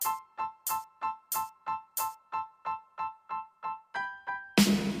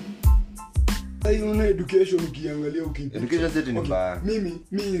Sasa una education ukiangalia education zetu ni mbaya.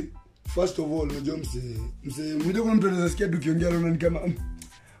 Mimi first of all unajua mse mmoja kuna mtu anasikia tukiongea leo ni kama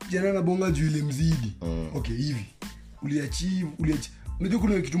jana na bonga juu ile mzidi. Okay hivi. Uliachieve. Unajua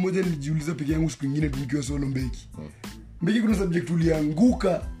kuna kitu moja nilijiuliza peke yangu siku nyingine tukiwa solo Mbeki. Mbeki kuna subject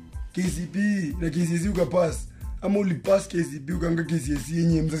ulianguka KCP na KCSE ukapass. Ama ulipass KCP ukaanga KCSE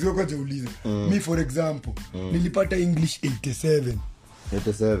yenyewe mzazi wako ajauliza. Me for example, nilipata English 87.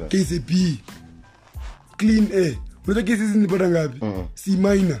 KCP clean A. Unataka KCSE nilipata ngapi? C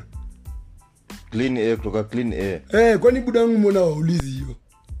minor. Clean A kutoka clean A. Kwani buda wangu mbona waulizi hiyo?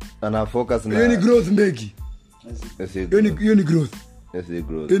 Ana focus na hiyo ni growth Mbeki. Hiyo ni growth.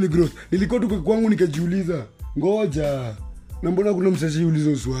 Hiyo ni growth. Nilikuwa tu kwangu nikajiuliza, ngoja. Na mbona kuna msashi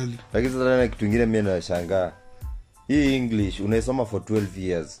ulizo swali? Lakini sasa na kitu kingine mimi nashangaa. Hii English unaisoma for 12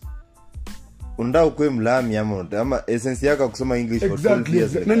 years. Unataka ukue mlami ama essence yako kusoma English for 12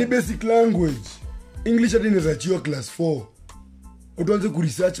 years. Na ni basic language. English hadi inazachiwa class 4. Utaanze ku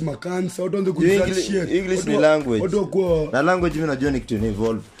research makansa, utaanze ku research shit. English ni language. Na language mimi najua ni kitu ni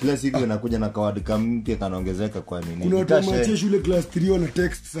evolve. Kila siku inakuja na kawadi mpya kanaongezeka kwa nini? Kuna watu wamechia shule class 3 wana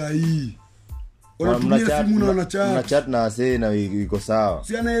text sahihi. Wanatumia simu na wanachat na say na iko sawa.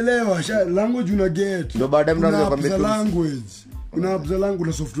 Si anaelewa language una get. Ndio baadaye mnaanza kwambia language. Kuna apps za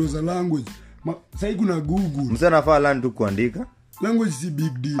language na software za language. Sasa kuna Google. Msana nafaa learn tu kuandika. Language si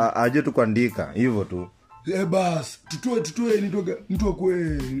big deal. Aje tu kuandika hivyo tu. Bas, tutoe mtu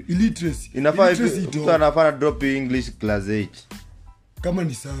akue illiteracy. Inafaa mtu anafaa drop English class 8. Kama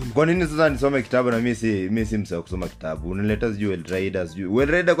ni sana. Kwa nini sasa nisome kitabu na mimi si msao kusoma kitabu? Unileta sijui Well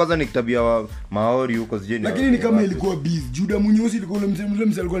Rider kwanza ni kitabu ya Maori huko sijui. Lakini ni kama ilikuwa busy. Juda Munyusi ilikuwa ule mzee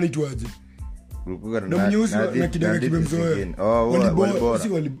alikuwa anaitwaje? Na Munyusi na kidaga kimemzoea. Walibora. Si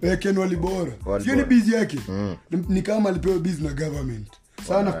walibora. Sio ni busy yake. Ni kama alipewa busy na government.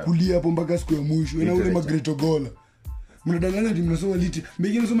 Sana kulia hapo mpaka siku ya mwisho. Ina ule Magreto Gola. Mnadanganya ati mnasoma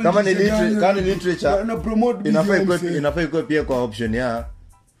literature. Kama ni literature na promote inafaa ikuwe pia kwa option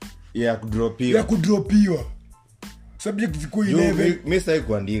ya kudropiwa. Subject ziko 11. Mimi sitaki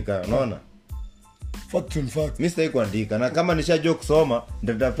kuandika, unaona? Fact. Mimi sitaki kuandika na kama nishajua kusoma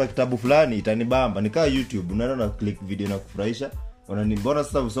nitatafuta kitabu fulani itanibamba. Nikaa YouTube unaona na click video na kufurahisha. Mbona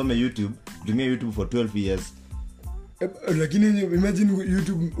sasa usome YouTube? Tumia YouTube for 12 years. Lakini imagine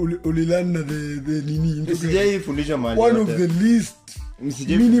YouTube ulilearn na the nini sijai fundisha mahali one of the least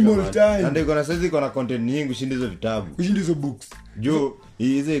minimal time and iko na size iko na content nyingi kushinda hizo vitabu kushinda hizo books juu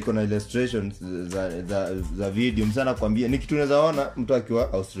hizo iko na illustrations za video msana kwambia ni kitu unaweza ona mtu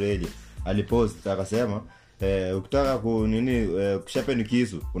akiwa Australia alipost akasema ukitaka kushapen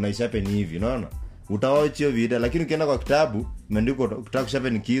kisu unaishapen hivi unaona utaoa hiyo video lakini ukienda kwa kitabu imeandikwa ukitaka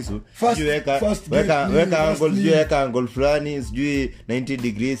kushapen kisu sijui weka angle fulani sijui 90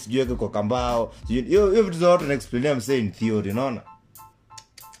 degrees sijui weka kwa kambao hiyo vitu zote na explain msee in theory unaona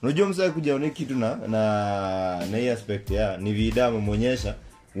unajua msee kuja una kitu na hii aspect ni video muonyesha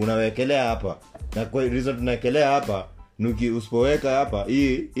unawekelea hapa na kwa reason tunawekelea hapa usipoweka hapa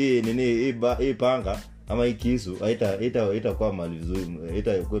hii panga ama hii kisu haitakuwa mali vizuri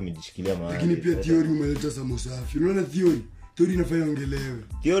haitakuwa imejishikilia mahali. Lakini pia theory umeleta samosafi. Unaona theory inafanya ongelewe.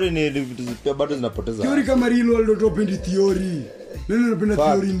 Theory ni vitu pia bado zinapoteza. Theory kama real world don't open theory. Nani anapenda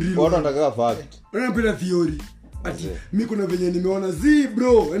theory in real? Watu wanataka fact. Nani anapenda theory? Ati mimi kuna venye nimeona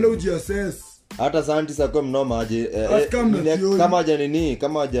bro, enda ujiassess. Hata scientist akao mnoma aje kama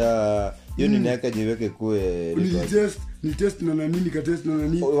haja hiyo ni yake jiweke kue ni test na nini ka test na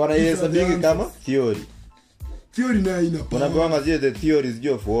nini wanahesabu kama theory na ina pa wanapewa the theories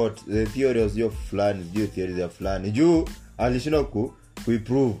of what the theory of fulani theories ya fulani juu alishinda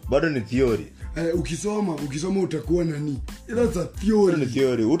kuiprove bado ni theory ukisoma utakuwa nani that's a theory ni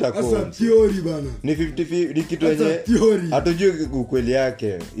theory utakuwa that's a theory bana ni 50 ni kitu yenye hatujui ukweli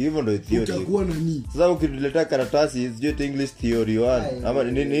yake hivyo ndio theory utakuwa nani sasa ukileta karatasi sijui English theory 1 ama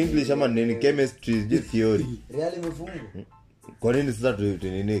ni English ama ni chemistry sijui theory real imefunga kwa nini sasa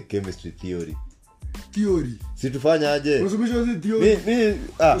ni chemistry theory si tufanya aje unasomesha hizo theory mimi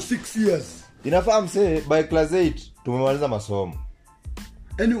 6 years inafahamu say by class 8 tumemaliza masomo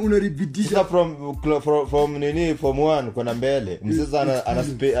yani unarepetisha from nini form 1 kwenda mbele msasa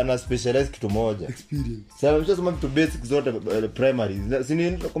ana specialize kitu moja experience sasa mshasoma vitu basic zote primary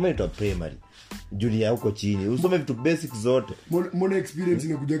sini comment to primary junior huko chini usome vitu basic zote mbona experience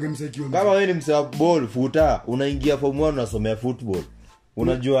inakujaga msaki kama wewe ni msa ball futa unaingia form 1 unasomea football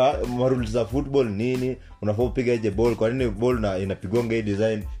unajua rules za football nini, unafaa upigaje ball, kwa nini ball na inapigwa hii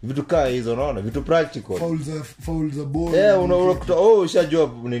design, vitu kaa hizo unaona, vitu practical. Fouls za ball. Unakuta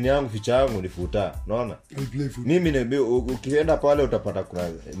ushajua nini yangu ficha yangu ni futa, unaona. Mimi ukienda pale utapata kuna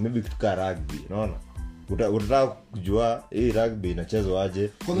maybe kitu kaa rugby, unaona. Utataka kujua hii rugby inachezwa aje.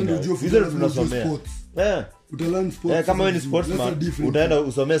 Hizo tunasomea. Utalearn sports. Kama wewe ni sportsman, utaenda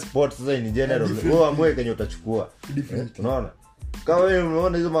usomee sports sasa in general. Wewe amue kenye utachukua. Unaona? Kama wewe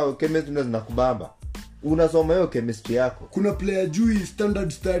unaona hizo chemistry zinakubamba, unasoma hiyo chemistry yako. Kuna player juu standard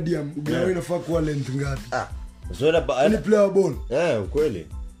stadium, ugawa inafaa kuwa length ngapi? Ni player ball. Ukweli.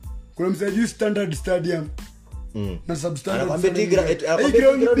 Kuna msajili standard stadium. Na substandard.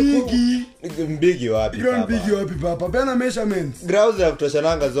 Ground big wapi papa? Bana measurements. Grounds ya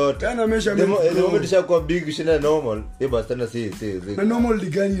kutoshananga zote. Bana measurements. Ndio umeshakuwa big shinda normal. Basi tena si. Na normal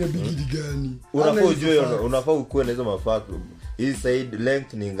ligani na big ligani. Unafaa ujue, unafaa ukue na hizo mafacts. Hii side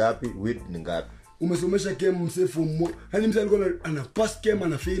length ni ngapi, width ni ngapi. Umesomesha kem msefu hani msali alikuwa ana pass kem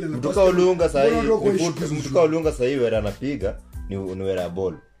ana fail na pass. Mtuka ulunga sahi wewe anapiga ni wera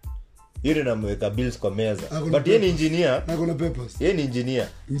ball. Yule namweka bills kwa meza. But yeye ni engineer. Akona papers. Yeye ni engineer.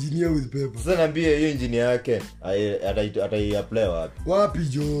 Engineer with papers. Sasa naambia hiyo engineer yake atai-apply wapi? Wapi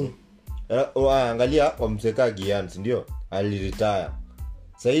jo? Angalia wamseka Giants ndio. Aliretire.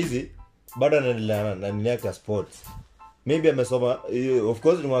 Sasa hizi bado anaendelea na nini yake sports. Maybe amesoma, of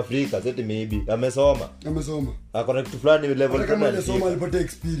course ni Mwafrika, sasa maybe amesoma. Akona kitu fulani level kama amesoma alipata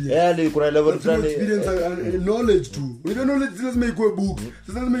experience. Kuna level fulani experience and knowledge too. Unajua knowledge lazima ikuwe book.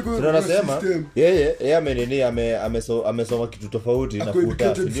 Sasa lazima ikuwe tunasema yeye amesoma kitu tofauti na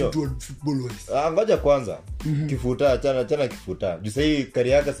futa ndio. Ngoja kwanza. Kifuta achana kifuta. Juu sasa hii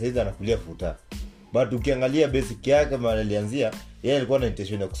career yake sasa hizi anakulia futa. But ukiangalia basic yake mahali alianzia, yeye alikuwa na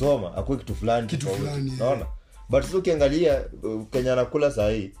intention ya kusoma, akue kitu fulani. Unaona? But sio ukiangalia Kenya anakula saa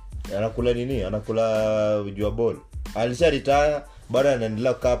hii, anakula nini? Anakula jua ball. Alisha retire, bado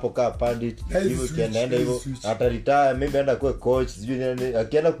anaendelea kaa pandit. Hivyo kienda hivyo, ata retire, maybe aenda kuwa coach, sijui nini,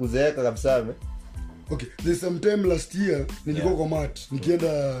 akienda kuzeeka kabisa. Okay, there's some time last year nilikuwa kwa mat,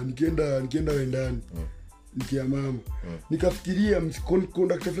 nikienda wendani. Nikia mama. Nikafikiria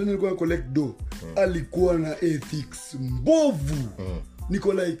conductor fulani alikuwa collect do. Alikuwa na ethics mbovu.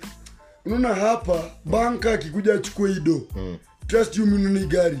 Niko like unaona hapa banka akikuja achukue ido. Trust you mimi ni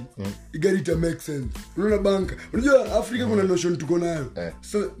gari. Gari ita make sense. Unaona banka. Unajua Afrika kuna notion tuko nayo.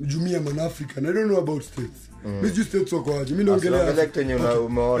 Sasa jumia man Africa. I don't know about states. Mimi states wako aje. Mimi naongelea Kenya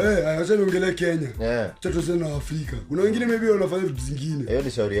umeona. Acha niongele Kenya. Acha tuseme Afrika. Kuna wengine maybe wanafanya vitu zingine. Hiyo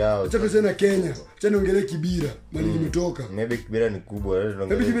ni shauri yao. Acha tuseme Kenya. Acha niongele Kibira. Mali nimetoka. Maybe Kibira ni kubwa.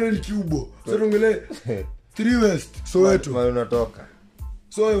 Maybe Kibira ni kubwa. Acha niongele 3 West. Soweto. Mali unatoka.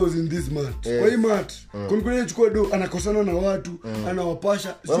 So I was in this mat. Kwa hii mat, kuna chukua do anakosana na watu,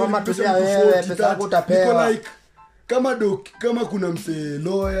 anawapasha. Mama tusia wewe pesa yako utapewa. Like kama kuna mse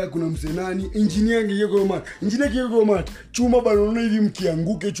lawyer, kuna mse nani, engineer angeye kwa mat. Engineer angeye kwa mat. Chuma bado unaona hivi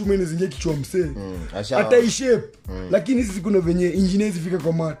mkianguke chuma inazingia kichwa mse. Hata ishape. Lakini sisi kuna venye engineers fika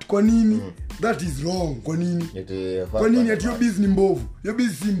kwa mat. Kwa nini? That is wrong. Kwa nini? Kwa nini ati yo business ni mbovu? Yo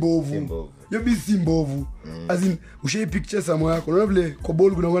business si mbovu. Yo business si mbovu. As in ushae picture samo yako. Unaona vile kwa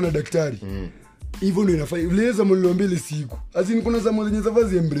ball kuna na daktari. Hivyo ndio inafaa. Vile zamo niliombele siku. As in kuna zamo zenye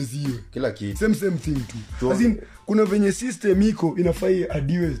zafazi embrace kila kitu. Same thing tu. As in kuna venye system iko inafaa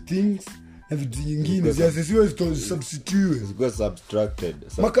adiwe things na vitu vingine ziasisiwe substitute. Ziko subtracted.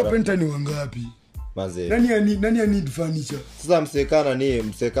 Makapenta ni wangapi? Manze. Nani need furniture? Sasa mse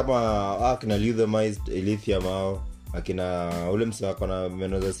kama akina lithiumized lithium au akina ule mse wako na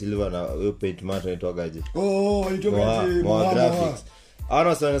meno za silver na paint matte anaitwagaje? Anaitwagaje? More graphics.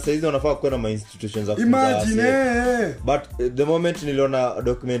 Ana sana saizi wanafaa kuwa na ma institutions za imagine but the moment niliona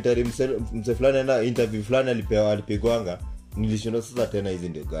documentary mse fulani na interview fulani alipigwanga nilishinda sasa tena hizi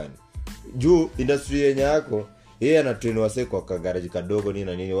ndio gani juu industry yenye yako yeye anatrain wase kwa garage kadogo nini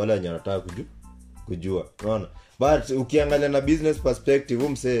na nini wala wenye wanataka kujua unaona but ukiangalia na business perspective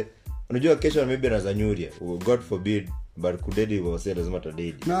mse unajua kesho maybe anazanyuria god forbid but kudedi wase lazima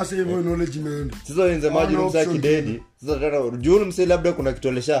tadedi na sasa hivyo knowledge imeenda sasa wenze maji msaki kidedi sasa tena juu mse labda kuna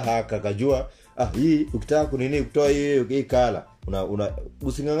kitolesha haka kajua hii ukitaka kunini kutoa hii kala una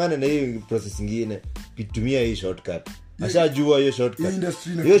usingangane na hii process nyingine kitumia hii shortcut ashajua hiyo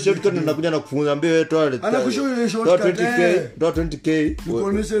shortcut unakuja na kufunza mbio wewe toa anakushow hiyo shortcut 20k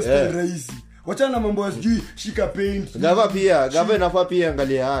nikuonesha style rahisi wachana mambo ya sijui shika paint gava inafaa pia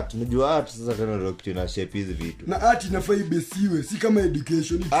angalia art unajua art sasa tena ndio kitu na shape hizi vitu na art inafaa ibesiwe si kama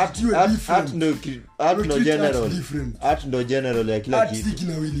education itiwe different art no general art ndo general ya kila kitu art si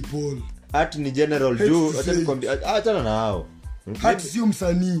kina Willy Paul art ni general juu acha nikwambia achana na hao art sio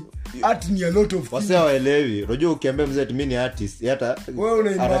msanii, art ni a lot of things. Wase hawaelewi. Unajua ukiambia mzee mimi ni artist, hata wewe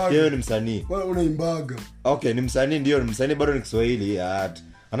unaimbaga, ni msanii. wewe unaimbaga. Okay, ni msanii ndio, ni msanii bado ni Kiswahili art.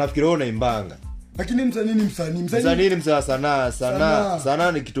 Anafikiri wewe unaimbanga. Lakini msanii ni msanii. Msanii ni msanii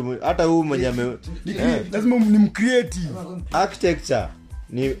sana ni kitu, hata huyu mwenye lazima ni mcreative. Architecture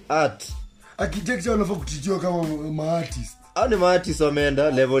ni art. Architecture wanafaa kutijiwa kama ma-artist. Ni ma-artist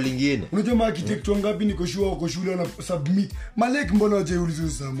wameenda level nyingine. Unajua ma-architect wangapi niko shule wana submit. Malek mbona hajauliza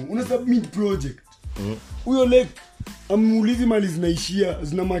Samu? Una submit project. Huyo lek amuulizi mali zinaishia,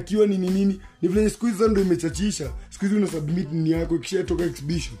 zinamakiwa ni nini? Ni vile siku hizo ndio imechachisha. Siku hizo una submit nini yako kisha toka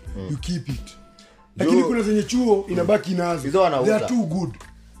exhibition. You keep it. Lakini kuna zenye chuo inabaki nazo. They are too good.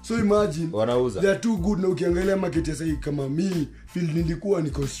 So imagine wanauza. They are too good. Na ukiangalia market ya sasa kama mimi field nilikuwa ni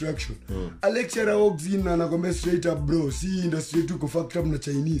construction. A lecturer walks in na anakwambia straight up bro, si industry tu ko fucked up na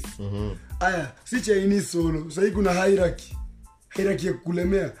Chinese. Aya, si Chinese solo. Sasa kuna hierarchy ya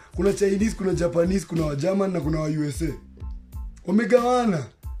kulemea. Kuna Chinese, kuna Japanese, kuna wa German na kuna wa USA. Wamegawana.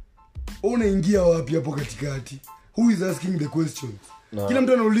 Unaingia wapi hapo katikati? Who is asking the questions? No. Kila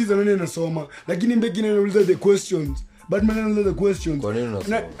mtu anauliza nani anasoma, lakini Mbeki anauliza the questions. Badman anauliza the questions.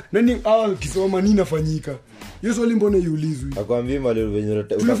 Nani kisoma nini nafanyika? Hiyo swali mbona iulizwi? Akwambii mali venye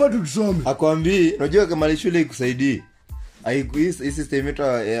tunafaa tusome. Akwambii unajua kama shule ikusaidii. Hii system yetu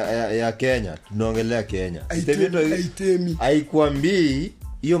ya Kenya, tunaongelea Kenya. System yetu haikwambii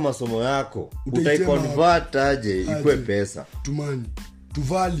hiyo masomo yako utaiconvert aje ikue pesa. Tumani, to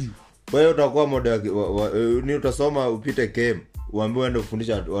value. Wewe utakuwa model ni utasoma upite KM, uambiwe uende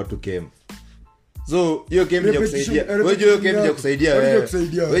kufundisha watu KM. So hiyo KM ya kusaidia. Wewe hiyo KM ya kusaidia wewe.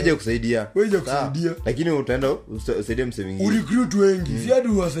 Lakini utaenda usaidie mse mwingine. Urecruit wengi. Si hadi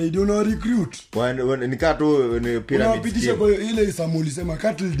uwasaidie, una recruit. Nikaa tu ni pyramid. Unapitisha kwa ile Samuel sema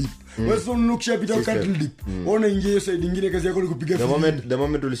cattle dip. Wewe sio unukisha pita cattle dip. Ona ingie side nyingine, kazi yako ni kupiga. The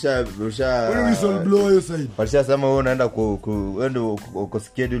moment ulisha wewe whistle blow hiyo side. Walisha sema wewe unaenda uende kwa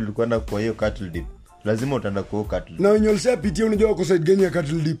schedule kwenda kwa hiyo cattle dip. Lazima utaenda kwa cattle. Na wenye ulishapitia unajua wako side gani ya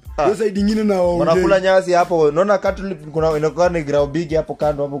cattle dip. Hiyo side nyingine na wao. Wanakula nyasi hapo. Unaona cattle dip kuna inakuwa ni ground big hapo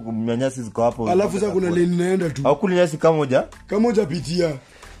kando hapo, nyasi ziko hapo. Alafu sasa kuna lane inaenda tu. Hakuli nyasi kama moja pitia.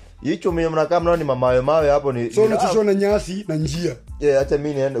 Hicho mimi mnakaa mnaona ni mawe hapo ni. So unachoshona na nyasi na njia. Hata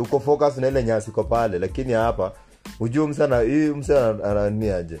mimi niende uko focus na ile nyasi kwa pale, lakini hapa ujue sana hii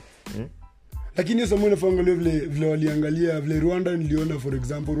ananiaje. Lakini somo inafangalia vile waliangalia vile Rwanda niliona, for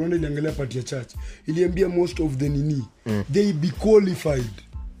example Rwanda iliangalia part ya church, iliambia most of the they be qualified.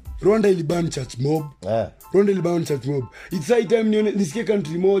 Rwanda iliban church mob. It's high time nisikie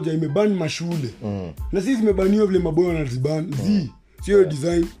country moja imeban mashule. Na sisi zimebaniwa vile maboyo wanaziban. Sio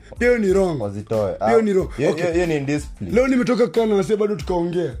design. Hiyo ni wrong. Wazitoe. Hiyo ni wrong. Hiyo ni indiscipline. Leo nimetoka kana wase bado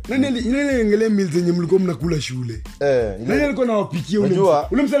tukaongea. Nani angelee meals zenye mlikuwa mnakula shule? Nani alikuwa anawapikia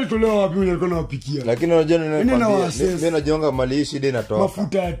ule msali tolewa wapi ule alikuwa anawapikia? Lakini unajua mimi najonga mali hii shida inatoka.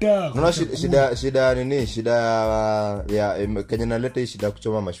 Mafuta hata. Unaona shida nini? Shida ya Kenya naleta hii shida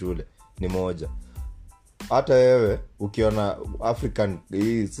kuchoma mashule ni moja. Hata wewe ukiona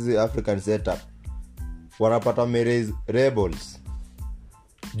African setup wanapata rebels.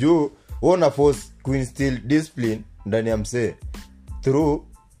 Juu wana force kuinstill discipline ndani ya msee through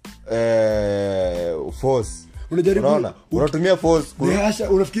force. Unajaribu unatumia force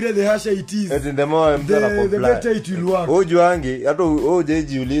unafikiria the hasha it is the more the better it will work. Ujuangi hata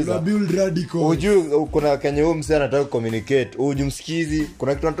ujejiuliza build radical. Uju kuna Kenya huyo msee anataka communicate, ujumsikizi.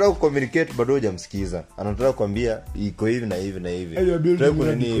 Kuna kitu anataka communicate bado hujamsikiza. Anataka kuambia iko hivi na hivi na hivi.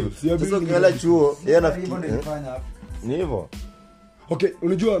 Kuna nini? Sasa kila chuo yeye anafikiri ni hivyo. Okay,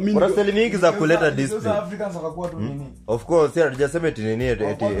 unajua mimi kuna style nyingi za kuleta discipline. Africans wakakuwa tu nini? Of course, sio hajasema eti nini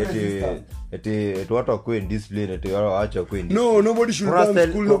eti watu wako in discipline, eti wao waache kwa in. No, nobody should come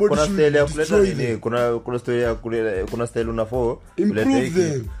school, nobody should. Kuna style ya kuleta nini? Kuna style ya kuleta, kuna style unafaa kuleta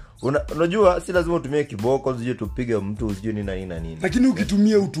hiki. Unajua si lazima utumie kiboko usije tupige mtu usije nini. Lakini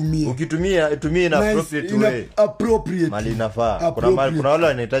ukitumia itumie na appropriate mali inafaa. Kuna wale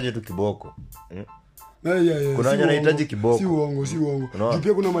wanahitaji tu kiboko. Kuna wale wanahitaji kiboko. Si uongo.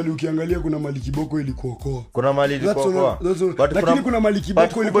 Pia kuna mali ukiangalia, kuna mali kiboko ilikuokoa. Kuna mali ilikuokoa. Lakini kuna mali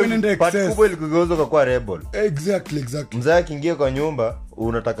kiboko ilikuwa inaenda excess. Part kubwa ilikugeuza kwa rebel. Exactly. Mzee akiingia kwa nyumba,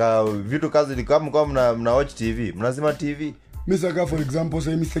 unataka vitu kazi kama mna watch TV, mnazima TV. Mimi saka for example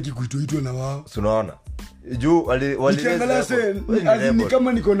sasa mimi sitaki kuitwa na wao. Unaona? Juu ni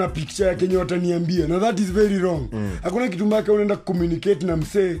kama niko na picture ya Kenya wataniambia. Na that is very wrong. Hakuna kitu mbaya unaenda communicate na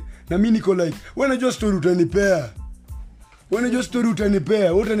msee na mimi niko like, wewe unajua story utanipea. Wewe unajua story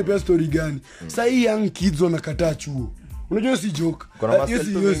utanipea story gani? Sasa hii young kids wanakataa chuo. Unajua si joke.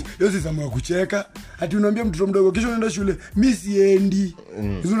 Hiyo si sama kucheka. Ati unaambia mtoto mdogo kesho unaenda shule, mimi siendi.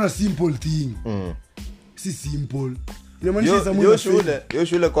 Hizo na simple thing. Si simple. Inamaanisha Samuel hiyo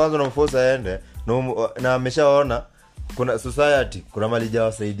shule kwanza unamforce aende na ameshaona kuna society kuna mali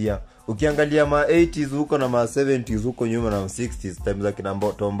jawasaidia. Ukiangalia ma 80s huko na ma 70s huko nyuma na 60s time za kina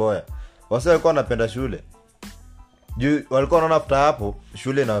Tomboya. Wase walikuwa wanapenda shule. Walikuwa wanaona after hapo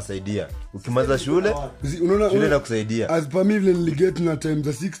shule inawasaidia. Ukimaliza shule inakusaidia. As per me when we get na time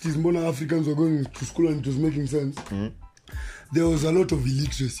the 60s mbona Africans were going to school and it was making sense. There was a lot of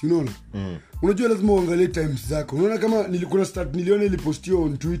illiteracy, unaona? Unajua lazima uangalie times zako. Unaona kama niliona ilipostiwa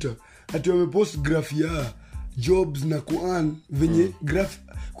on Twitter ati wamepost graph ya jobs na kuan venye graph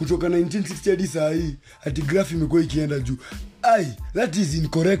kutoka 1960 hadi saa hii ati graph imekuwa ikienda juu. That is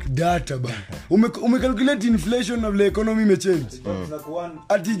incorrect data ba. Umecalculate inflation na the economy imechange.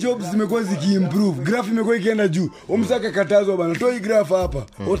 Ati jobs zimekuwa zikiimprove, graph imekuwa ikienda juu. Umsaka katazwa bana, toa hii graph hapa.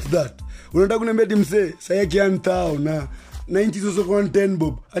 What's that? Unataka kuniambia ati msee sasa kiantao na 90s also kwa 10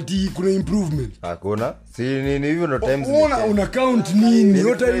 bob ati kuna improvement. Hakuna. Si nini hivyo no times. Una count nini?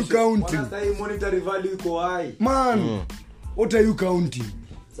 What are you counting? Sasa monetary value iko high. Man, what are you counting?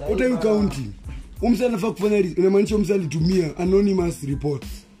 What are you counting? Anafaa kufanya inamaanisha alitumia anonymous reports.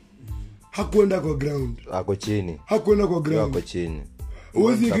 Hakuenda kwa ground. Ako chini. Hakuenda kwa ground. Ako chini.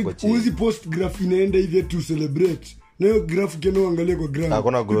 Uwezi post graph inaenda hivi to celebrate. Na hiyo graph keno angalia kwa ground.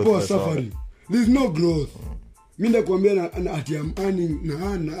 Hakuna growth. People are suffering. There is no growth. Mimi ndakwambia ati am earning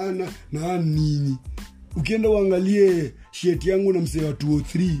na nini. Ukienda uangalie shit yangu na msee wa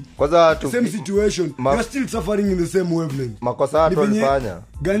 203. Kwanza same situation. You are still suffering in the same wavelength. Makosa watu walifanya.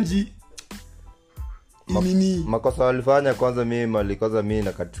 Ganji makosa walifanya kwanza mimi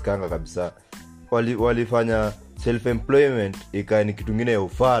na katikanga kabisa. Walifanya self employment ni kitu kingine ya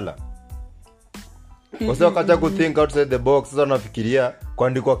ufala. Wasa wakati kuthink outside the box. Sasa unafikiria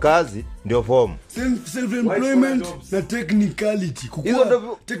kuandikwa kazi ndio form. Self employment na technicality.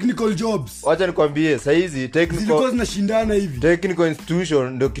 Kukua technical jobs. Wacha nikwambie sasa hizi zilikuwa zinashindana hivi. Technical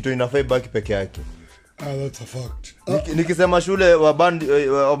institution ndio kitu inafai baki peke yake. That's a fact. Nikisema shule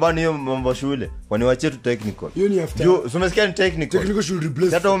wabani hiyo mambo shule waniwachie tu technical. Hiyo ni after. Umesikia ni technical. Technical should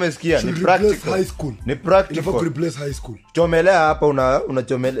replace. Hata umesikia ni practical. High school. Ni practical. Inafaa replace high school. Chomelea hapa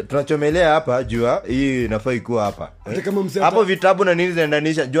tunachomelea hapa jua hii inafaa ikuwa hapa. Hapo vitabu na nini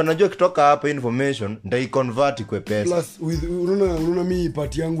zinaendanisha. Jua najua kitoka hapa information ndio convert kwa pesa. Plus unaona mimi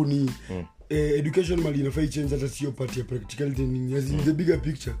part yangu ni education mali inafaa change hata sio part ya practicality nini. As in the bigger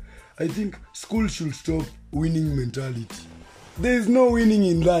picture. I think school should stop winning mentality. There is no winning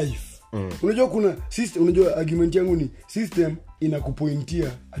in life. Unajua kuna system, unajua argument yangu ni system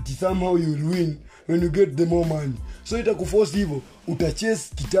inakupointia ati somehow you will win when you get the more money. So itakuforce hivyo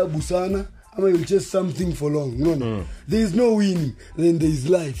utachase kitabu sana ama you chase something for long. No. There is no winning, then there is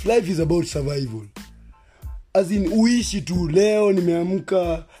life. Life is about survival. As in uishi tu leo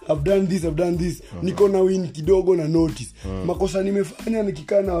nimeamka I've done this niko na win kidogo na notice makosa nimefanya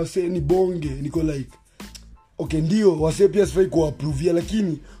nikikaa na wase ni bonge niko like okay ndio wase pia sifai kuapprove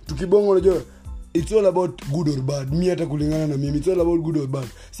lakini tukibonga unajua it's all about good or bad. Mimi hata kulingana na mimi it's all about good or bad,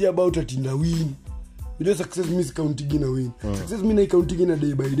 si about atinda win. Unajua success means counting na win. Success means counting na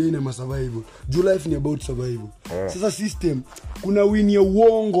day by day na survival. Your life ni about survival. Sasa system kuna win ya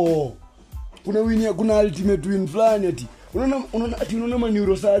uongo, kuna ultimate win fulani ati unaona ma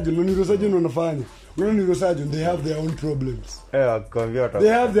neurosurgeon wanafanya. Unaona neurosurgeon they have their own problems.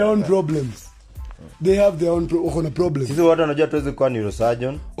 They have their own problems. Sisi wote tunajua tuweze kuwa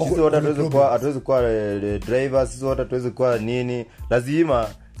neurosurgeon. Sisi wote hatuwezi kuwa driver, sisi wote hatuwezi kuwa nini. Lazima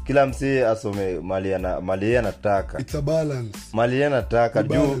kila msee asome mali anataka. It's a balance. Mali anataka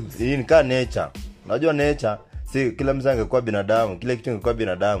juu hii ni ka nature. Unajua nature si kila msee angekuwa binadamu, kila kitu ingekuwa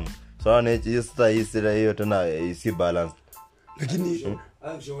binadamu. So nature sasa hiyo tena si balance. Lakini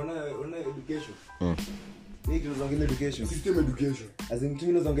ona education. Hii tunazongelea education. System education. As in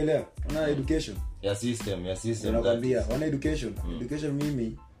tunazongelea ona education. Ya system. Nakwambia ona education. Education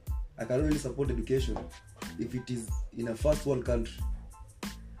mimi I can only support education if it is in a first world country.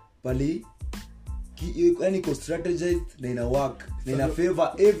 Pali yani iko strategized na ina work na ina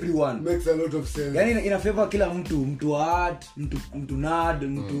favor everyone. Makes a lot of sense. Yani ina favor kila mtu wa art, mtu nerd,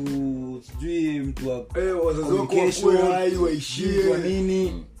 mtu sijui mtu wa wazazi wako waishie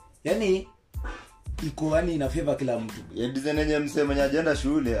nini. Yani iko yani ina favor kila mtu. Ya design yenye msema agenda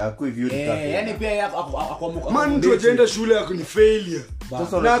shule akui view cafe. Yani pia akwamuka. Man mtu agenda shule yako ni failure.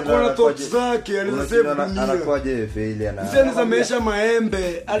 Na kuna thoughts zake anasema anakuaje failure na. Mzee anasomesha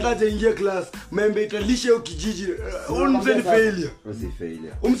maembe hata hajaingia class. Maembe italisha ukijiji. Umzeni failure. Usi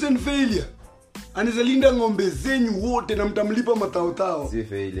failure. Umzeni failure. anazalinda ng'ombe zenyu wote na mtamlipa matao. Si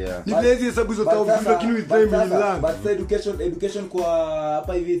failure. Ni lazy hesabu hizo tao lakini with time in land. But education kwa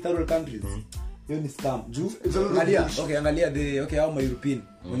hapa hivi third world countries. Hiyo ni scam. Angalia how my European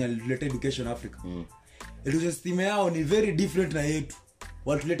when related education Africa. Education system yao ni very different na yetu.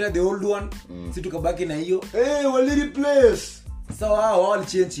 Walileta the old one, si tukabaki na hiyo. Wali replace. Sawa wao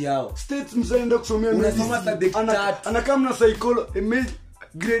walichange yao. States msaenda kusomea unasoma anakaa na psychology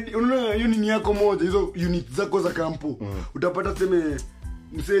grade unaona hiyo ni yako moja hizo unit zako za kampo. Utapata sema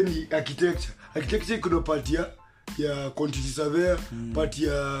mseni architecture kuna part ya quantity surveyor, part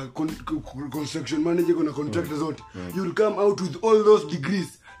ya construction manager kuna contractor zote. You will come out with all those degrees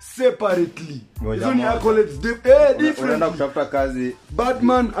separately. Hizo ni accolades different. Unaenda kutafuta kazi.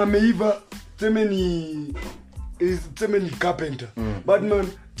 Badman ameiva sema ni carpenter. Badman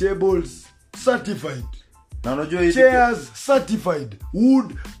tables certified. Na unajua hizi chairs certified.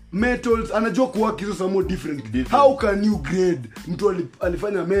 Wood metals anajua kuwork hizo some different. How can you grade mtu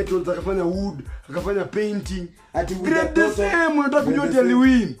alifanya metals akafanya wood akafanya painting grade the same unataka kujua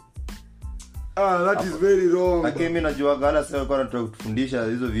aliwin? That is very wrong. Lakini mimi najua gala sasa kwa nataka kutufundisha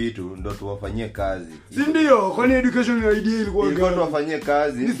hizo vitu ndio tuwafanyie kazi. Si ndio? Kwani education ni idea ilikuwa gani? Ndio tuwafanyie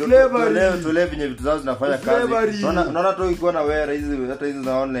kazi ndio tule venye vitu zao zinafanya kazi. Unaona tu ikiwa na wewe hizi hata hizo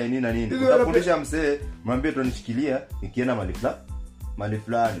za online na nini. Utafundisha msee mwambie tunishikilia ikienda mali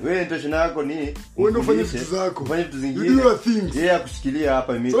fulani. Wewe intention yako ni wewe ufanye vitu zako. Ufanye vitu zingine. Yeye akushikilia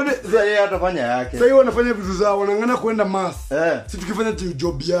hapa mimi. Sasa yeye atafanya yake. Sasa wanafanya vitu zao wanangana kwenda mass. Sisi tukifanya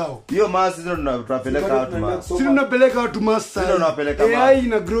job yao. Hiyo mass hizo tunapeleka watu mass. Sisi tunapeleka watu mass sasa. Ndio tunapeleka mass. AI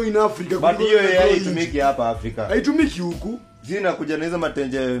ina grow in Africa. But hiyo AI itumiki hapa Afrika. Haitumiki huku. Zina kuja na hizo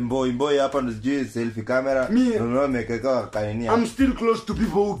matenje mboi hapa ndo sijui selfie camera. Ndio mekeka kanini. I'm still close to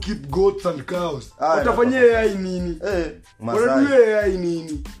people who keep goats and cows. Watafanyia AI nini? Wanajua AI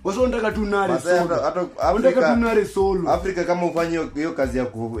nini? Wasa wanataka tu nare solo. Wanataka tu nare solo. Afrika kama ufanye hiyo kazi ya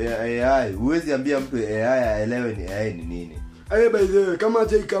AI, huwezi ambia mtu AI aelewe ni AI ni nini. By the way, kama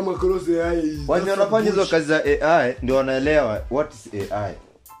hata kama cross AI. Wanafanya hizo kazi za AI ndio wanaelewa what is AI.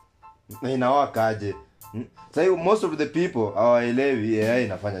 Na inawakaje. So most of the people hawaelewi AI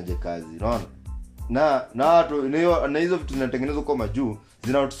inafanyaje kazi, unaona? Na watu na hizo vitu zinatengenezwa kwa majuu,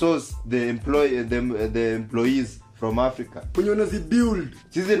 zina outsource the employees from Africa. When you build,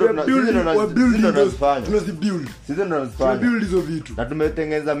 sisi ndo tunazifanya. Tunazibuild. Sisi ndo tunazifanya. Build hizo vitu. Na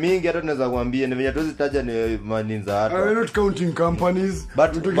tumetengeneza mingi hata tunaweza kuambia ni venye tuzitaja ni manini za hata. I'm not counting companies.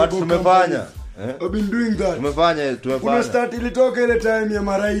 But tumefanya. I've been doing that. Tumefanya. Kuna start ilitoka ile time ya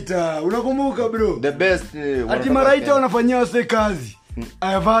Maraita. Unakumbuka bro? The best. Ati Maraita wanafanyia wase kazi.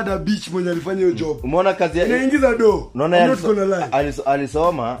 I have had a bitch mwenye alifanya hiyo job. Umeona kazi yake? Inaingiza do. Unaona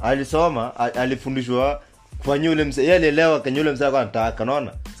alisoma, alifundishwa kufanya yule mse. Yeye alielewa kwenye yule mse alikuwa anataka,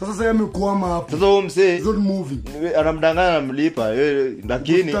 unaona? Sasa yamekwama hapo. Sasa huyo mse not moving. Anamdanganya anamlipa,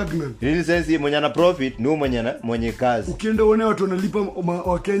 lakini in sense mwenye ana profit ni mwenye kazi. Ukienda uone watu wanalipa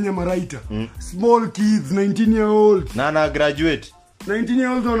wa Kenya Maraita. Small kids 19 year olds. Na ana graduate. 19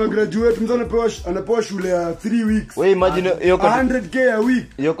 year olds wana graduate, mtu anapewa shule ya 3 weeks. Wewe imagine hiyo 100k a week.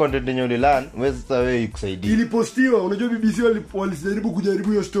 Hiyo content yenye ulilan, wewe sasa wewe ikusaidie. Ilipostiwa, unajua BBC walijaribu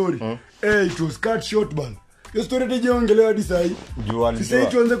hiyo story. It was cut short ban. Hiyo story tejeongelewa hadi sasa. Sisi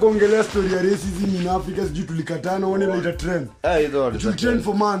tuanze kuongelea story ya racism in Africa, sijui tulikatana one later trend. Hizo it will trend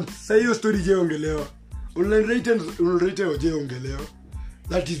for months. Sasa hiyo story jeongelewa. Online rate jeongelewa.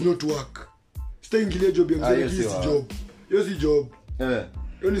 That is not work. Stay in job yangu, hiyo si job.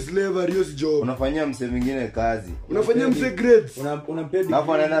 Hiyo ni slavery, hiyo si job. Unafanyia mse mwingine kazi. Unafanyia mse grades. Unampea degree.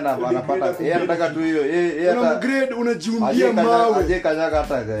 Hapo anaenda na anapata. Yeye anataka tu hiyo. Yeye hata grade unajiumbia mawe. Aje kanyaga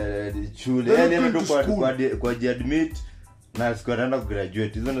hata shule. Yaani anaenda kwa admit na siku ataenda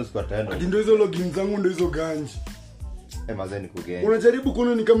graduate. Hizo ndio siku ataenda. Ndio hizo login zangu ndio hizo ganji. Mazeni kugeni. Unajaribu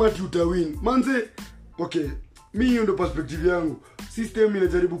kuona ni kama ati utawin. Manze, okay. Mimi hiyo ndio perspective yangu. System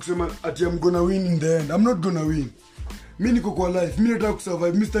inajaribu kusema ati I'm gonna win in the end. I'm not gonna win. Mimi niko kwa life, mimi nataka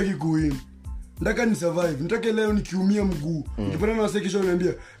kusurvive, mimi sitaki kuwin. Nataka ni survive. Nataka leo nikiumia mguu. Nikipata na kesho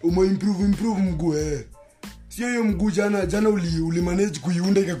niambia, improve mguu Sio hiyo mguu jana uli manage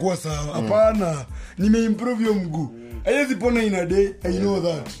kuiunda ikakuwa sawa. Hapana. Nimeimprove hiyo mguu. Haiwezi pona in a day, I know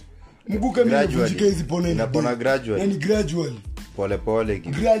that. Mguu kama inavunjika hizi pona in a day. Inapona gradually. Yani gradually. Pole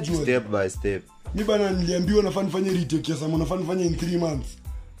step by step. Mimi bana niliambiwa nafaa nifanye retake ya someone, nafaa nifanye in 3 months.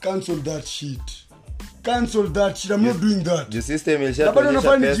 Cancel that shit. I'm not doing that. The system is just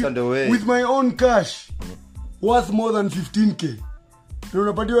pesa on the way. With my own cash worth more than 15k. Ndio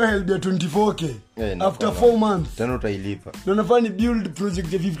unapatiwa help ya 24k after 4 months. Tena utailipa. Ndio nafanya build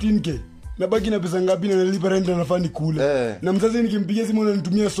project ya 15k. nabaki na pesa ngapi na nalipa rent na nafani kula na mzazi nikimpigia simu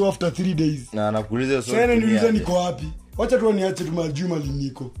ananitumia so after 3 days na anakuuliza so sasa niuliza niko wapi wacha tu niache tu majuma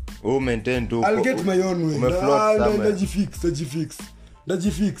liniko maintain tu I'll get my own way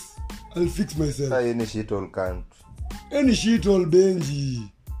ndajifix I'll fix myself any shit all benji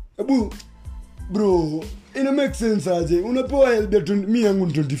abu bro ina make sense aje unapewa help mimi yangu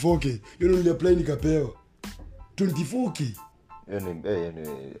ni 24k nili apply nikapewa 24k yani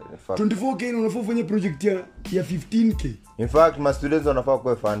 24k unafaa kufanya project ya 15k. In fact my students wanafaa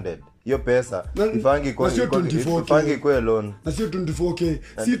kuwa funded hiyo pesa ifangi kwa loan na sio 24k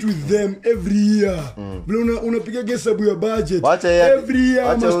sit with them every year bila unapiga hesabu ya budget every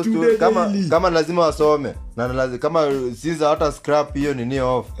year my student kama lazima wasome na lazima kama sisi hata scrap hiyo nini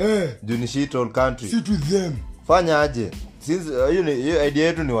off do ni shit all country sit with them fanya aje sisi hiyo idea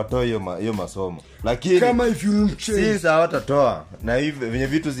yetu ni watoe hiyo masomo lakini kama if you sisi hawatatoa na hivi venye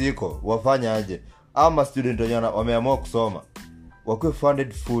vitu ziko wafanya aje ama student wameamua kusoma wakuwe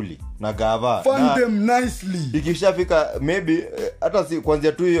funded fully na gava fund them nicely ikishafika maybe hata si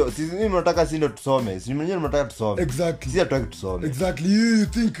kwanza tu hiyo sisi mimi nataka si ndo tusome sisi mwenyewe tunataka tusome exactly si hataki tusome exactly you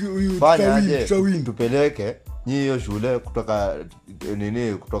think you win tupeleke ni hiyo shule kutoka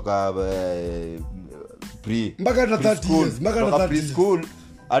nini kutoka mpaka 30 years mpaka 30 preschool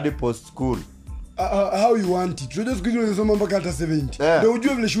hadi post school how you want it tunajua siku hizo unasoma mpaka hata 70 ndio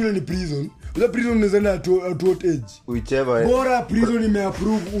ujue vile shule ni prison ule prison unaweza at what age whichever bora prison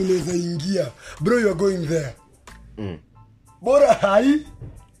imeapprove unaweza ingia bro you are going there bora hai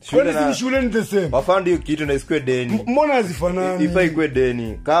shule ni the same wafandi hiyo kitu na isikwe deni mbona hazifanani ifa ikwe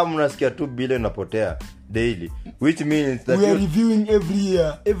deni kama mnasikia 2 billion napotea daily which means that we are reviewing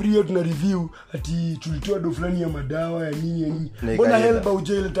every year tuna review ati tulitoa do fulani ya madawa ya nini mbona helba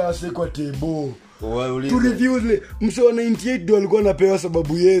ujele taase kwa table to review ile mse wa 98 ndio alikuwa anapewa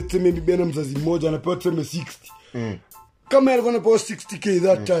sababu yeye tuseme bibi na mzazi mmoja anapewa tuseme 60 kama alikuwa anapewa 60k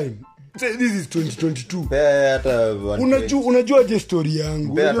that time this is 2022 hata unajua je story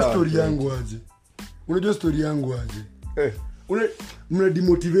yangu unajua story yangu aje mna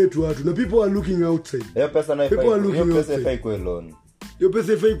demotivate watu na people are looking outside pesa na pesa iko loan hiyo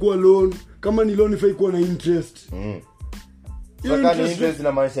pesa iko loan kama ni loan iko na interest sasa ni interest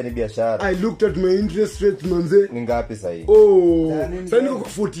na maisha ni biashara I looked at my interest rate manze ni ngapi sasa hivi sasa niko kwa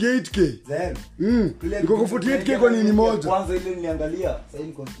 48k niko kwa 48k kwa nini moja kwanza ile niliangalia sasa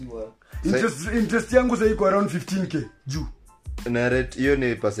niko interest yangu sasa iko around 15k juu na rate hiyo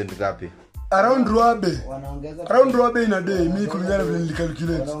ni percent ngapi around Ruabe in a day mimi kulingana vile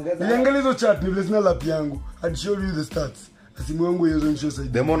nilicalculate niliangalia hizo chart ni vile zina lap yangu I'd show you the stats asimu yangu hizo nisho side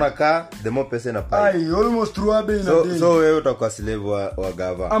demo na ka demo pesa na pay almost Ruabe in a day so wewe utakuwa slave wa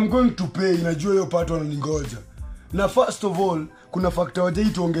gava I'm going to pay najua hiyo part wananingoja na first of all kuna factor waje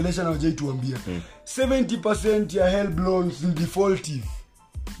tuongelesha na waje tuambia 70% ya help loans ni defaultive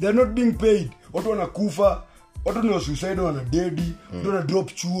they are not being paid watu wanakufa watu ni suicide wana dedi watu wana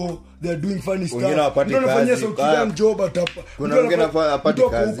drop chuo they are doing funny stuff watu wanafanya Sudan job atapa kuna wengine hapati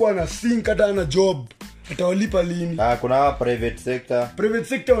kazi huko ana sink hata ana job atawalipa lini kuna private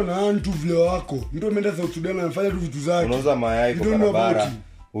sector wana tu vile wako mtu ameenda South Sudan anafanya tu vitu zake unauza mayai kwa barabara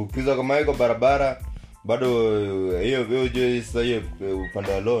ukiuza kama mayai kwa barabara bado hiyo je sasa hiyo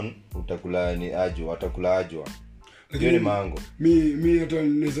upande wa loan utakula ni watakula ajwa hiyo ni mango mi hata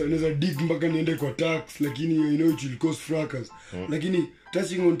naweza dig mpaka niende kwa tax lakini you know it will cost fracas lakini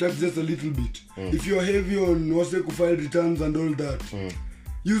touching on tax just a little bit if you are heavy on what's to file returns and all that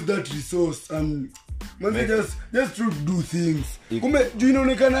use that resource and just to do things kumbe juu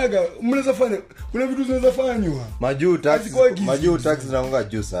inaonekanaga mnaweza fanya kuna vitu zinaweza fanywa majuu tax zinaonga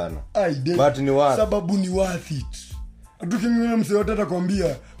juu sana but ni worth sababu ni worth it atukimwona mse yote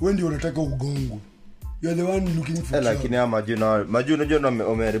atakwambia wewe ndio unataka ugongo you are the one looking for lakini majuu unajua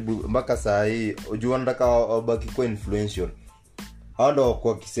umeharibu mpaka saa hii unajua unataka wabaki kwa influential hao ndio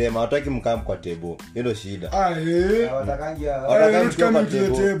kwa kisema hataki mkam kwa table hiyo ndio shida watakangia kwa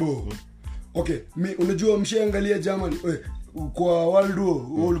table okay unajua mshaangalia Germany kwa World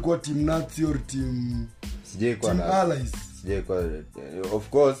War ulikuwa team Nazi or team Allies of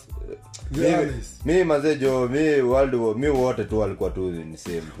course mimi mazejo mimi World War mimi wote tu walikuwa tu ni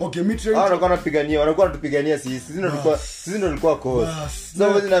same okay mimi train wanakuwa wanapigania sisi ndio tulikuwa cause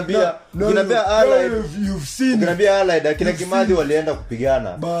so zinaambia Allied you've seen zinaambia Allied akina Kimathi walienda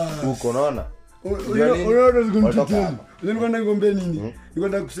kupigana huko unaona Nilikwenda ngombe nini?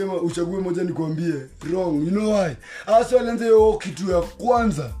 Nilikwenda kusema uchague moja nikwambie wrong. You know why? Hasa walianza hiyo kitu ya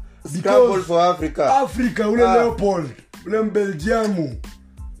kwanza. Scramble for Africa ule Leopold, ule Belgium.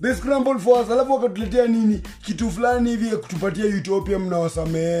 They scramble for us. Alafu wakatuletea nini? Kitu fulani hivi ya kutupatia utopia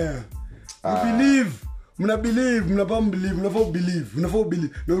mnawasamea. Mna believe, mnafaa believe.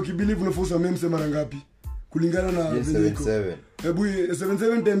 Na ukibelieve unafaa usome mse mara ngapi? Kulingana na 77. Hebu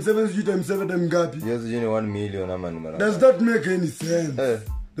 77 times 7 times 7 times ngapi? Yes, you know 1 million ama ni mara. Does that make any sense?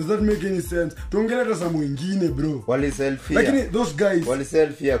 Does that make any sense? Tuongelea hata samu wengine bro. Wali selfie. Lakini those guys wali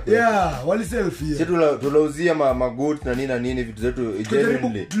selfie. Yeah, wali selfie. Sisi tulauzia magoot na nini vitu zetu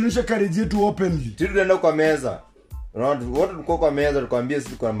genuinely. Tulisha courage yetu openly. Sisi tunaenda kwa meza. Unaona wote tuko kwa meza tukwambia sisi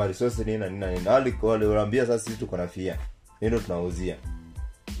tuko na resources nini. Wale wanaambia sasa sisi tuko na fia. Ndio tunauzia.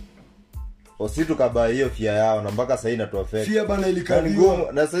 Sisi tukaba hiyo fia yao na mpaka sasa inatoa fake. Fia bana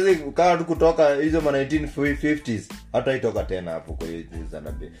ilikadiwa. Na sasa kama tu kutoka hizo ma 1950s hata itoka tena hapo kwa hiyo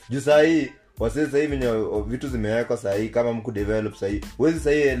zanabe. Juu sasa hii sasa hivi vitu zimewekwa sasa hii kama mku develop sasa hii. Wewe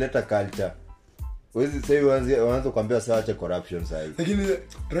sasa hii leta culture. Wewe sasa hii waanze kuambia sawa corruption sasa hii. Lakini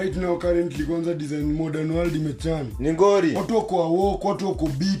right now currently kwanza design modern world imechana. Ni ngori. Watu wako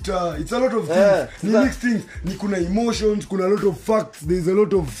bitter. It's a lot of things. Ni mixed things. Ni kuna emotions, kuna a lot of facts. There's a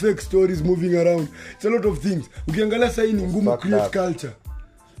lot of fake stories moving around. It's a lot of things. Ukiangalia sasa hii ni ngumu create culture.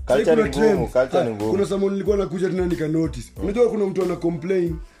 Culture ni ngumu. Kuna someone nilikuwa nakuja tena nika notice. Unajua kuna mtu ana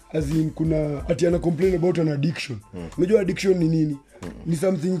complain as in kuna ati ana complain about an addiction. Unajua addiction ni nini? Ni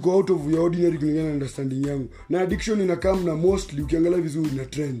something go out of your ordinary kulingana na understanding yangu. Na addiction inakam na mostly ukiangalia vizuri na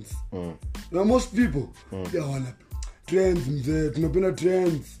trends. Na most people wana trends mzee, tunapenda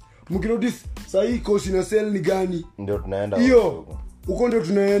trends. Mkinotice saa hii course ina sell ni gani? Ndio tunaenda hiyo. Uko ndio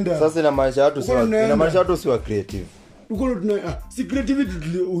tunaenda. Sasa ina maisha watu si wa creative. Uko ndio si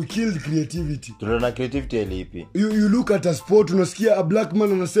creativity, we killed creativity. Tunaona creativity ilipi. You look at a sport unasikia a black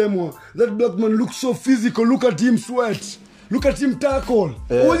man anasemwa that black man looks so physical, look at him sweat. Look at him tackle.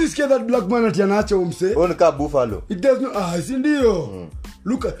 Who is that black man ati anaacha umse? One ka buffalo. It does not si ndio.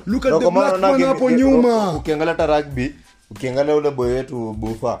 Look at the black man hapo nyuma. Ukiangalia ta rugby, ukiangalia ule boy wetu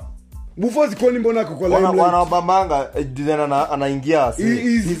Bufa zikoni mbona kwa limelight. Wanabamanga anaingia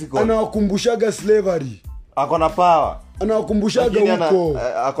physical. Anawakumbushaga slavery. Akona power. Anawakumbushaga huko.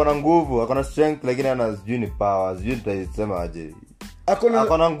 Akona nguvu, akona strength lakini ana sijui ni power, sijui tutasema aje.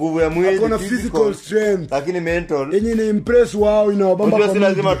 Akona nguvu ya mwili, akona physical strength, lakini mental yenye ina impress wao inawabamba kwa. Sio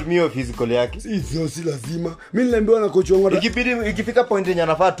lazima atumie physical yake. Si lazima. Mimi niliambiwa na coach wangu ikifika point yenye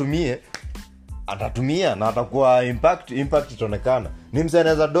anafaa atumie atatumia na atakuwa impact itaonekana. Ni mzee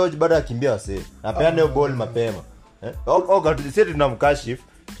anaweza dodge baada ya kimbia wase. Napeana ball mapema. Sisi tunamkashifu.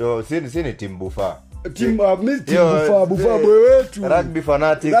 So si ni team Bufa. Team Bufa boy wetu. Rugby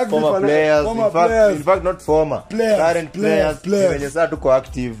fanatics, former players. In fact not former. Current players. Wenye sasa tuko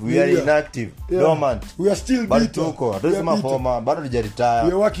active, we are inactive, dormant. We are still bitter. Tuko former, bado tujaretire. We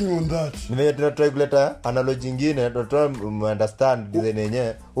are working on that. Nimeje try kuleta analogy nyingine, to understand design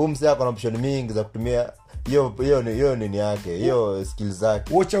yenyewe. Huyu msee akona option mingi za kutumia hiyo nini yake, hiyo skills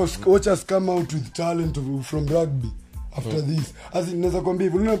zake. Watch us come out with talent from rugby. After this as inaweza kwambia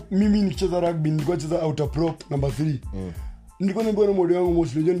hivyo mimi nikicheza rugby nilikuwa cheza outer prop number 3 nilikuwa naambiwa na mode wangu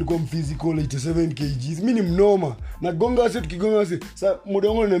mostly nilikuwa physical 87 kg mimi ni mnoma na gonga set kigonga set sasa mode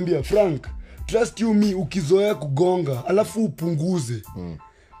wangu ananiambia Frank trust you me ukizoea kugonga alafu upunguze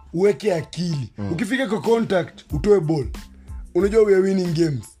uweke akili ukifika kwa contact utoe ball unajua we are winning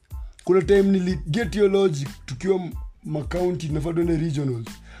games kuna time nili get your logic tukiwa county na fadone regionals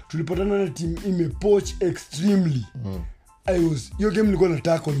tulipatana na team imepoach extremely. Hiyo game nilikuwa na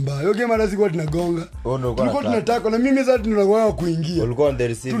tackle mbaya. Hiyo game hata sikuwa tunagonga. Tulikuwa tuna tackle na mimi sasa tunakuwa kuingia. Ulikuwa on the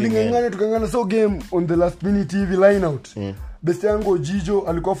receiving end. Tukangana so game on the last minute TV line out. Best yangu Ojijo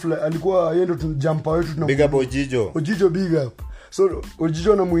alikuwa yeye ndo jumper wetu tuna. Big up Ojijo. Ojijo big up. So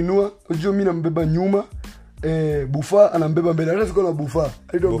Ojijo anamuinua, Ojijo mimi nambeba nyuma. Bufa anambeba mbele. Hata siko na Bufa.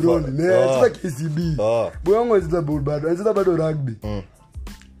 Aitwa Brown. Sasa KCB. Boy wangu anacheza bado rugby.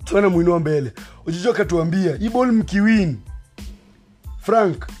 Tuana muinua mbele. Ojijo katuambia, "Hii ball mkiwin.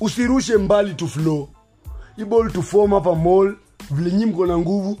 Frank, usirushe mbali to flow. Hii ball to form hapa mall, vile nyinyi mko na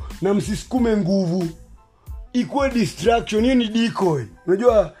nguvu na msisukume nguvu. Ikuwe distraction, hiyo ni decoy."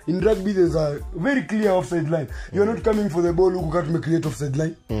 Unajua in rugby there's a very clear offside line. You are not coming for the ball huko kama tumecreate offside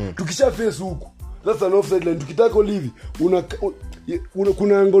line. Tukisha face huko, that's an offside line. Tukitaka live,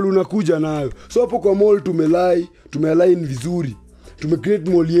 kuna angle unakuja nayo. So hapo kwa mall tumealign vizuri.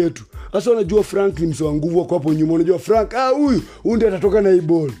 Tumecreate mall yetu. Sasa unajua Frank ni mso nguvu kwa hapo nyuma. Unajua Frank huyu ndiye atatoka na hii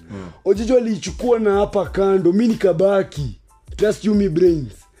ball. Ojijo alichukua na hapa kando, mimi nikabaki. Trust you me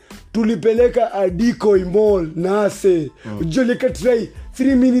brains. Tulipeleka Adiko mall nase. Ojijo leka try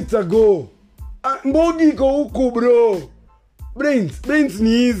 3 minutes ago. Mbogi iko huko bro. Brains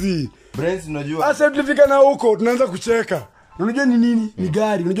ni easy. Brains unajua. Sasa tulifika na huko tunaanza kucheka. Unajua ni nini? Ni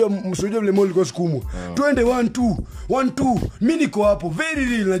gari. Unajua msojua vile mall liko sukumwa. Twende 1-2. Mimi niko hapo. Very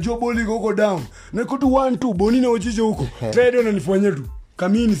real. Najua ball iko huko down. Na iko tu 1-2. Bonina ojije huko. Trade unanifanyia tu.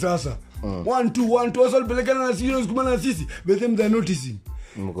 Kamini sasa. 1-2. Wasa pelekana na sisi kumana na sisi. But them they noticing.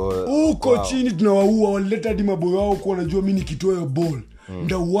 Huko chini tunawaua. Walileta hadi maboyo wao kwa wanajua mimi nikitoa hiyo ball.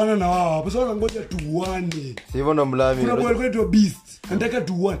 Ndauana na wao. Hapo sasa ngoja tuuane. Sivyo ndo mlami. Kuna boy kwetu beast. Nataka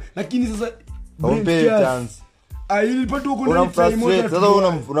tuuane. Lakini sasa umpe chance. Ilipata huko unamfrustrate. Sasa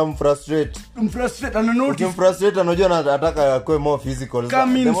unamfrustrate. Ana notice. Ukimfrustrate anajua anataka akue more physical.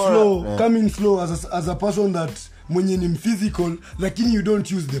 Coming slow as a person that mwenye ni physical lakini you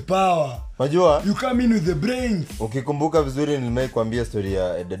don't use the power. Unajua? You come in with the brains. Ukikumbuka vizuri nimekwambia story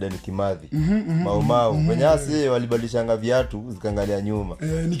ya dada Nikimadhi. Mau. Mwenyasi walibadilishanga viatu zikaangalia nyuma.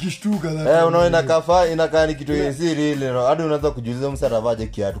 Nikishtuka unaona inakaa ni kitu siri ile. Hadi unaanza kujiuliza msaravaje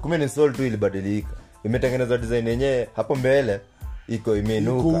kiatu. Kumbe ni soul tu ilibadilika. Imetengenezwa design yenyewe hapo mbele iko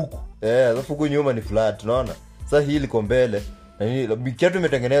imeinuka. Alafu huko nyuma ni flat, unaona? Sasa hii liko mbele. Na nini kiatu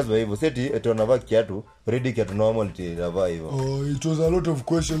imetengenezwa hivyo. Seti eti unavaa kiatu, ready kiatu normal unavaa hivyo. It was a lot of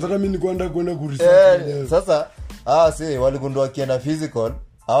questions. Hata mimi nikuenda kuresearch. Sasa waligundua kiana physical,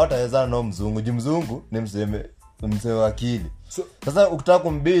 hawataweza na mzungu. Mzungu ni mseme akili. Sasa ukitaka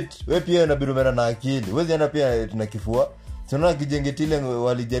kumbeat, wewe pia inabidi uwe na akili. Wewe ana pia tuna kifua. Tunaona kijengetile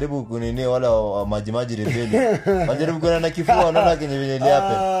walijaribu kunini wala maji rebeli. Wajaribu kuona na kifua unaona kenye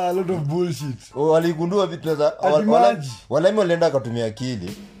happen. A lot of bullshit. Waligundua vitu za wala walienda kutumia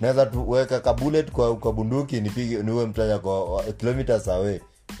akili. Naweza tuweka ka bullet kwa bunduki nipige niwe mtanya kwa kilometers away.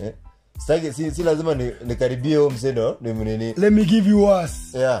 Sasa si lazima nikaribie huo msendo ni nini. Let me give you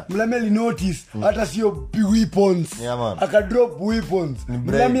worse. Yeah. Mlameli notice hata sio weapons. Yeah, aka drop weapons.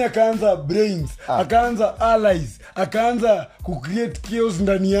 Mlameli akaanza brains, akaanza allies, akaanza ku create chaos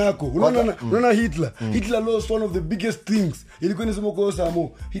ndani yako. Unaona Hitler. Hitler lost one of the biggest things. Ilikuwa ni sema kwa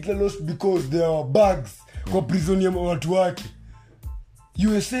Samo. Hitler lost because there were bugs kwa prison ya watu wake.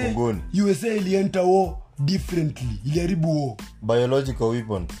 USA ilienta war differently. Iliharibu war. Biological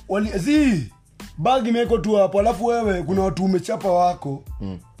weapons. Bag imeko tu hapo alafu wewe kuna watu umechapa wako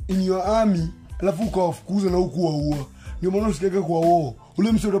in your army alafu ukawafukuza na ukuwaua. Ndio maana usikeke kwa war.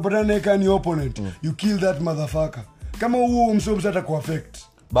 Ule msio utapata naye kani opponent. You kill that motherfucker. Kama huo msio msata ku affect.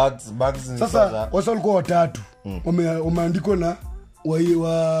 Bugs sasa wasa walikuwa watatu. Wameandikwa na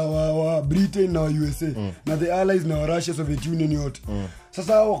wa Britain na wa USA na the allies na wa Russia Soviet Union yote.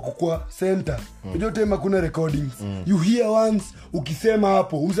 Sasa wako kwa center. Unajua tema kuna recordings. You hear once ukisema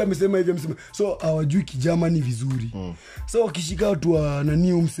hapo, umse amesema hivi amesema. So hawajui Kijamani vizuri. So wakishika watu wa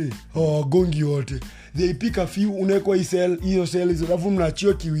nani umse, gongi wote. They pick a few unawekwa hiyo cell alafu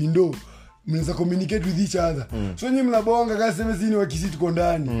mnaachio window. Mnaweza communicate with each other. So nyinyi mnabonga kama sema sisi ni wakisi tuko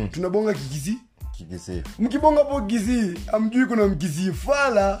ndani. Tunabonga kikisi. Mkibonga po kisi, amjui kuna mkisi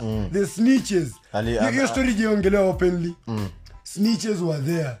fala, the snitches. Hiyo story jiongelewa openly. Snitches were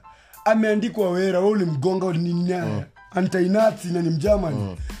there. Ameandikwa wera, wale mgonga wale nini anti-Nazi na ni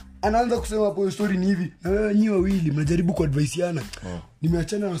Mgerman. Anaanza kusema hapo story ni hivi. Na wewe nyi wawili mnajaribu ku adviceana.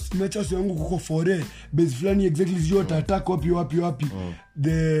 Nimeacha yangu kuko fore. Base fulani exactly sio attack wapi.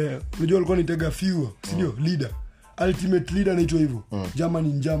 The unajua alikuwa nitega few, sio leader. Ultimate leader anaitwa hivyo.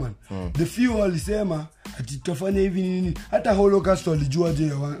 German. The few alisema ati tutafanya hivi nini. Hata Holocaust walijua je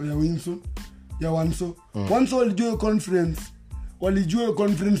ya Winston. Ya Wanso. Wanso walijua conference. Walijua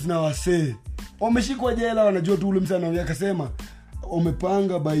conference na wasee. Wameshikwa jela wanajua tu ule msana akasema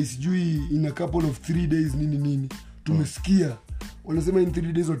umepanga by sijui in a couple of 3 days nini. Tumesikia. Wanasema in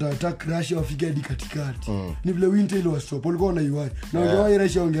 3 days wata-attack Russia wafike hadi katikati. Ni vile winter ile wasop. Walikuwa na iwai. Na wangewahi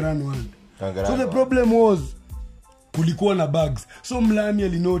Russia wangerano wale. So the problem was kulikuwa na bugs. So Mlami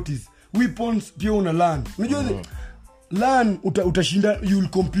alinotice weapons pia una learn. Unajua learn utashinda, you will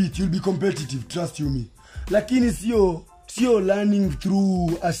compete, you will be competitive, trust you me. Lakini sio learning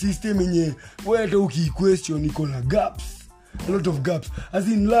through a system yenye wewe hata uki-question iko na gaps, a lot of gaps. As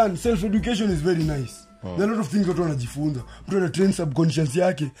in learn, self education is very nice. There are a lot of things watu wanajifunza. Mtu ana train subconscious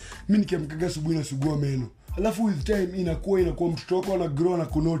yake. Mimi nikiamkaga asubuhi na sugua meno. Alafu with time inakuwa mtoto wako ana grow na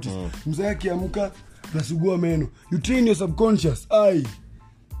kunotice. Mzee akiamka na sugua meno. You train your subconscious.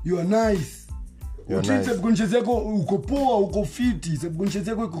 You are nice. You train subconscious yako uko poa, uko fiti, subconscious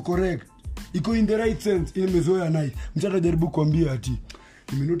yako iko correct. Iko in the right sense, imezoea nice. Mchata jaribu kuambia ati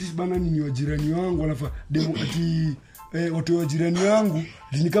nimenotice bana ni wajirani wangu wanafa demo ati watu wa jirani wangu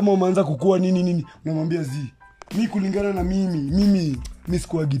ni kama umeanza kukua nini. Unamwambia mimi kulingana na mimi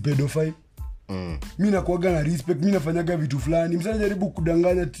sikuwa pedophile. mimi nakuaga na respect, mimi nafanyaga vitu fulani, msana jaribu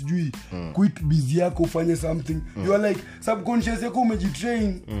kudanganya tujui quit busy yako ufanye something, you are like subconscious yako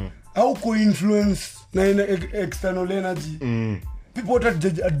umejitrain au ko influence na external energy. People that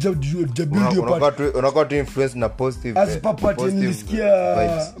build your part. Unakuwa to influence na positive as papa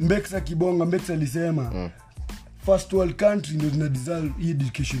nilisikia Mbechez kibonga. Mbechez alisema first world country ndio zina deserve hii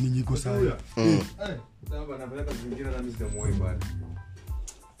education yenye iko sawa. Sawa na peleka zingine na mimi sitamwoi bado.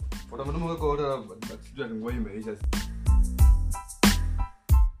 Watamanuma kwa order sijui ngoi imeisha.